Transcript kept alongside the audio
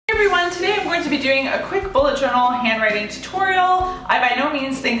be doing a quick bullet journal handwriting tutorial. I by no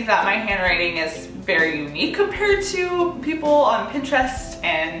means think that my handwriting is very unique compared to people on Pinterest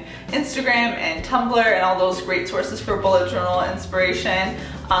and Instagram and Tumblr and all those great sources for bullet journal inspiration.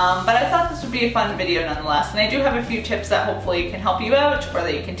 But I thought this would be a fun video nonetheless, and I do have a few tips that hopefully can help you out or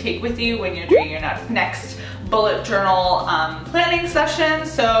that you can take with you when you're doing your next bullet journal planning session.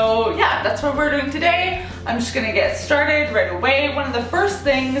 So yeah, that's what we're doing today. I'm just gonna get started right away. One of the first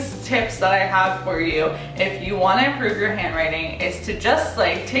tips that I have for you if you want to improve your handwriting is to just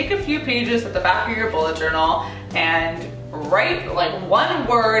like take a few pages at the back of your bullet journal and write like one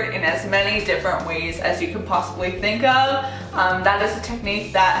word in as many different ways as you can possibly think of. That is a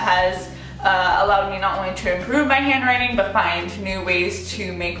technique that has allowed me not only to improve my handwriting but find new ways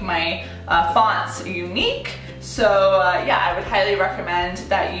to make my fonts unique. So yeah, I would highly recommend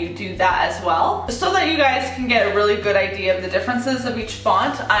that you do that as well. So that you guys can get a really good idea of the differences of each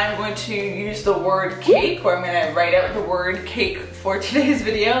font, I'm going to use the word cake, or I'm going to write out the word cake for today's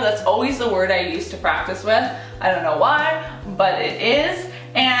video. That's always the word I use to practice with. I don't know why, but it is.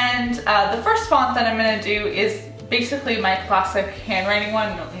 And the first font that I'm going to do is basically my classic handwriting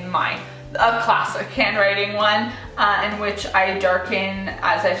one, a classic handwriting one, in which I darken,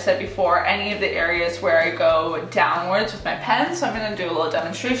 as I've said before, any of the areas where I go downwards with my pen. So I'm going to do a little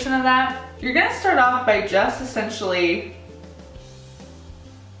demonstration of that. You're going to start off by just essentially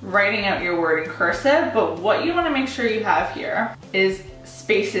writing out your word in cursive, but what you want to make sure you have here is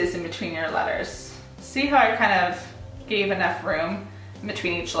spaces in between your letters. See how I kind of gave enough room in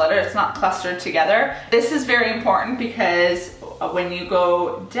between each letter? It's not clustered together. This is very important because when you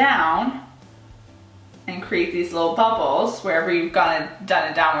go down and create these little bubbles wherever you've done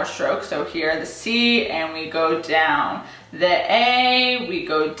a downward stroke, so here the C and we go down, the A we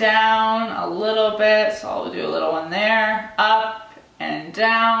go down a little bit, so I'll do a little one there, up and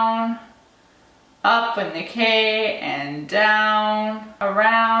down, up in the K and down,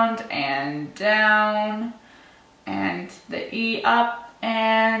 around and down, and the E up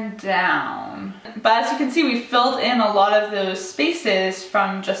and down. But as you can see, we filled in a lot of those spaces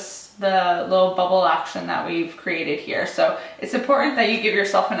from just the little bubble action that we've created here. So it's important that you give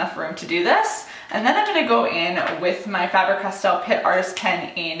yourself enough room to do this. And then I'm going to go in with my Faber-Castell Pitt Artist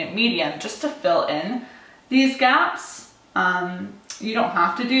Pen in medium just to fill in these gaps. You don't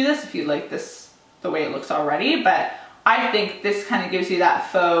have to do this if you like this the way it looks already, but I think this kind of gives you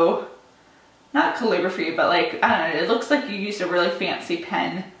that faux, not calligraphy, but like, I don't know, it looks like you used a really fancy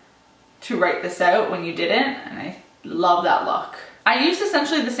pen to write this out when you didn't, and I love that look. I used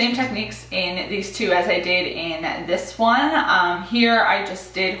essentially the same techniques in these two as I did in this one. Here I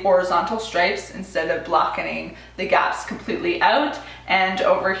just did horizontal stripes instead of blackening the gaps completely out. And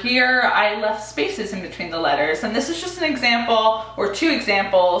over here I left spaces in between the letters. And this is just an example or two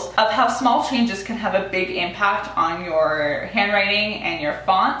examples of how small changes can have a big impact on your handwriting and your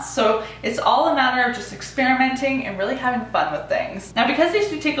fonts. So it's all a matter of just experimenting and really having fun with things. Now, because these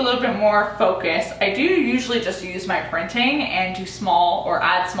do take a little bit more focus, I do usually just use my printing and do small or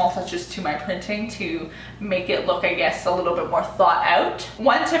add small touches to my printing to make it look, I guess, a little bit more thought out.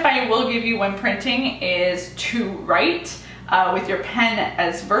 One tip I will give you when printing is to write with your pen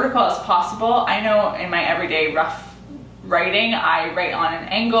as vertical as possible. I know in my everyday rough writing, I write on an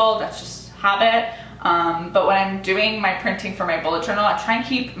angle, that's just habit. But when I'm doing my printing for my bullet journal, I try and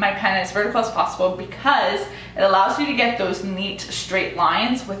keep my pen as vertical as possible because it allows you to get those neat straight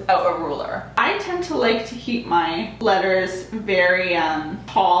lines without a ruler. I tend to like to keep my letters very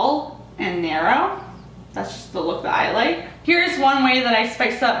tall and narrow. That's just the look that I like. Here's one way that I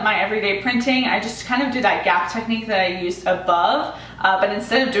spice up my everyday printing. I just kind of do that gap technique that I used above, but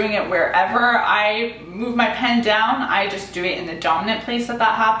instead of doing it wherever I move my pen down, I just do it in the dominant place that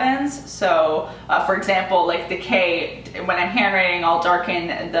happens. So for example, like the K, when I'm handwriting, I'll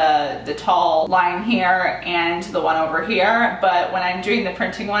darken the tall line here and the one over here, but when I'm doing the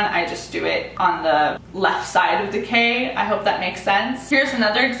printing one, I just do it on the left side of the K. I hope that makes sense. Here's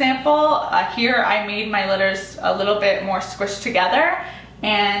another example. Here I made my letters a little bit more squished together,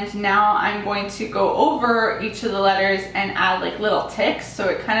 and now I'm going to go over each of the letters and add like little ticks, so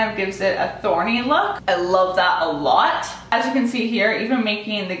it kind of gives it a thorny look. I love that a lot. As you can see here, even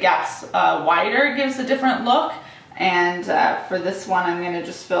making the gaps wider gives a different look. And for this one, I'm going to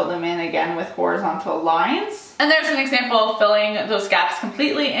just fill them in again with horizontal lines. And there's an example of filling those gaps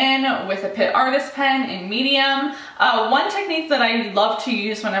completely in with a Pitt Artist Pen in medium. One technique that I love to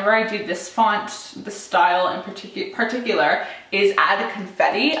use whenever I do this font, this style in particular, is add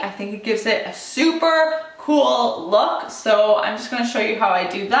confetti. I think it gives it a super cool look. So I'm just going to show you how I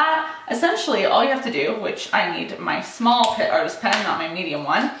do that. Essentially, all you have to do, which I need my small Pitt Artist Pen, not my medium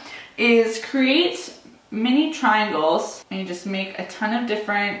one, is create mini triangles, and you just make a ton of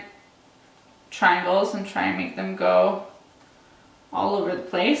different triangles and try and make them go all over the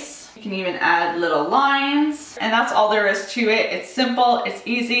place. You can even add little lines, and that's all there is to it. It's simple, it's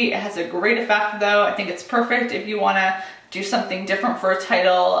easy, it has a great effect though. I think it's perfect if you want to do something different for a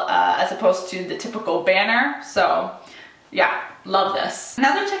title as opposed to the typical banner. So yeah, love this.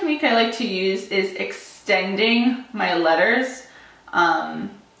 Another technique I like to use is extending my letters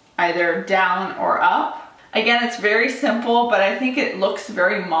either down or up. Again, it's very simple, but I think it looks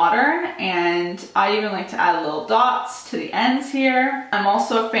very modern, and I even like to add little dots to the ends here. I'm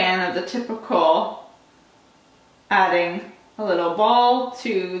also a fan of the typical adding a little ball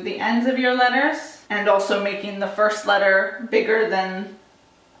to the ends of your letters, and also making the first letter bigger than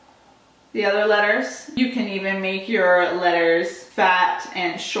the other letters. You can even make your letters fat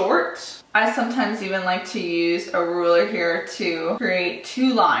and short. I sometimes even like to use a ruler here to create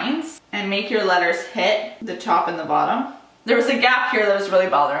 2 lines and make your letters hit the top and the bottom. There was a gap here that was really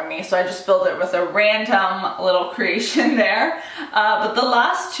bothering me, so I just filled it with a random little creation there. But the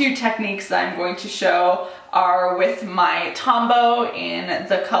last 2 techniques that I'm going to show are with my Tombow in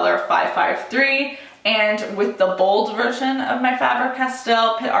the color 553 and with the bold version of my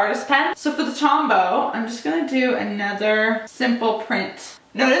Faber-Castell Pitt Artist Pen. So for the Tombow, I'm just gonna do another simple print.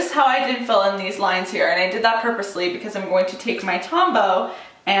 Notice how I didn't fill in these lines here, and I did that purposely because I'm going to take my Tombow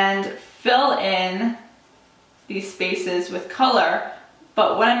and fill in these spaces with color.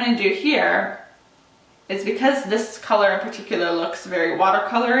 But what I'm going to do here is, because this color in particular looks very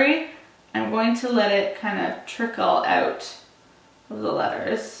watercolory, I'm going to let it kind of trickle out of the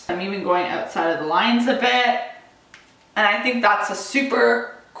letters. I'm even going outside of the lines a bit, and I think that's a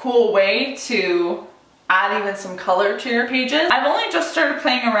super cool way to add even some color to your pages. I've only just started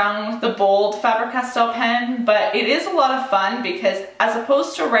playing around with the bold Faber-Castell pen, but it is a lot of fun because as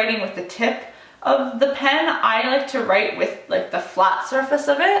opposed to writing with the tip of the pen, I like to write with like the flat surface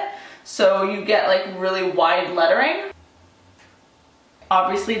of it, so you get like really wide lettering.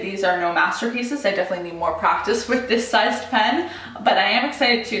 Obviously these are no masterpieces. I definitely need more practice with this sized pen, but I am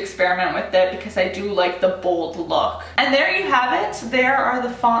excited to experiment with it because I do like the bold look. And there you have it. There are the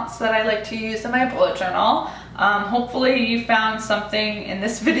fonts that I like to use in my bullet journal. Hopefully you found something in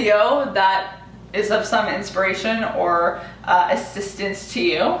this video that is of some inspiration or assistance to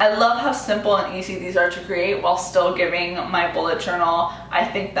you. I love how simple and easy these are to create while still giving my bullet journal, I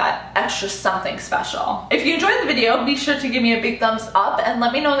think, that extra something special. If you enjoyed the video, be sure to give me a big thumbs up and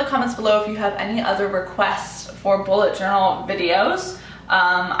let me know in the comments below if you have any other requests for bullet journal videos.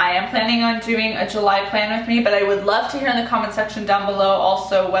 I am planning on doing a July plan with me, but I would love to hear in the comment section down below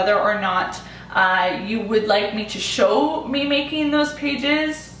also whether or not you would like me to show me making those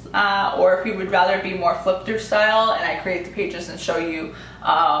pages, or if you would rather be more flip through style and I create the pages and show you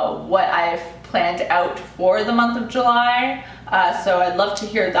what I've planned out for the month of July. So I'd love to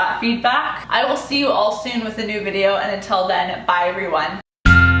hear that feedback. I will see you all soon with a new video, and until then, bye everyone.